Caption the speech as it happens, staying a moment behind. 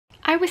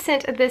I was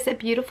sent this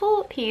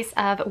beautiful piece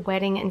of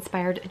wedding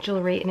inspired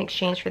jewelry in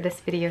exchange for this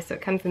video. So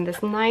it comes in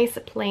this nice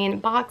plain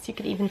box. You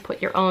could even put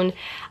your own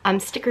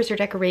stickers or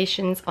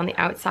decorations on the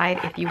outside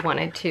if you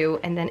wanted to.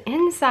 And then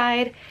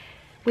inside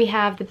we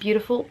have the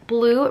beautiful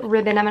blue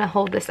ribbon. I'm going to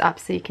hold this up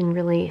so you can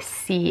really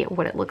see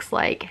what it looks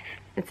like.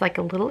 It's like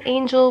a little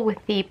angel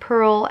with the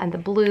pearl and the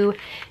blue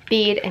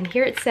bead. And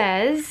here it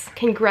says,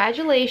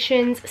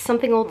 congratulations,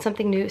 something old,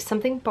 something new,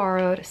 something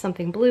borrowed,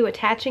 something blue,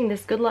 attaching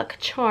this good luck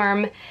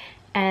charm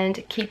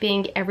and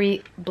keeping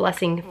every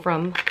blessing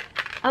from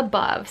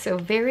above. So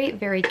very,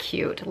 very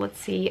cute. Let's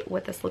see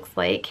what this looks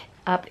like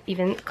up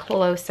even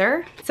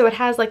closer. So it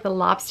has like the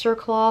lobster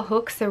claw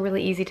hook, so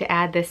really easy to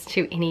add this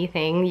to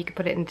anything. You could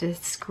put it in a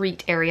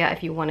discreet area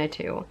if you wanted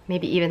to.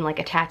 Maybe even like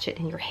attach it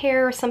in your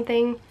hair or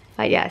something.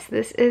 But yes,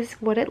 this is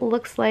what it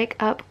looks like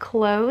up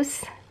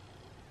close.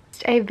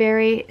 Just a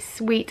very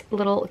sweet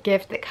little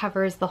gift that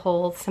covers the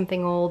whole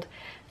something old,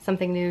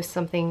 something new,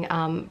 something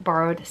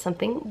borrowed,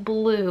 something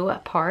blue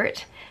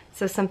part.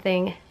 So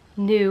something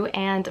new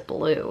and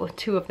blue,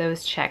 two of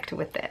those checked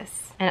with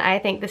this. And I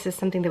think this is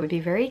something that would be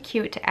very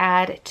cute to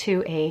add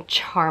to a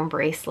charm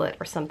bracelet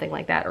or something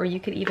like that. Or you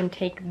could even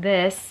take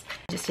this,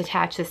 just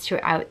attach this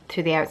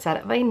to the outside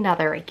of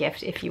another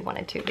gift if you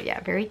wanted to. But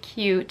yeah, very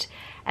cute.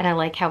 And I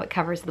like how it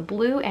covers the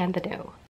blue and the new.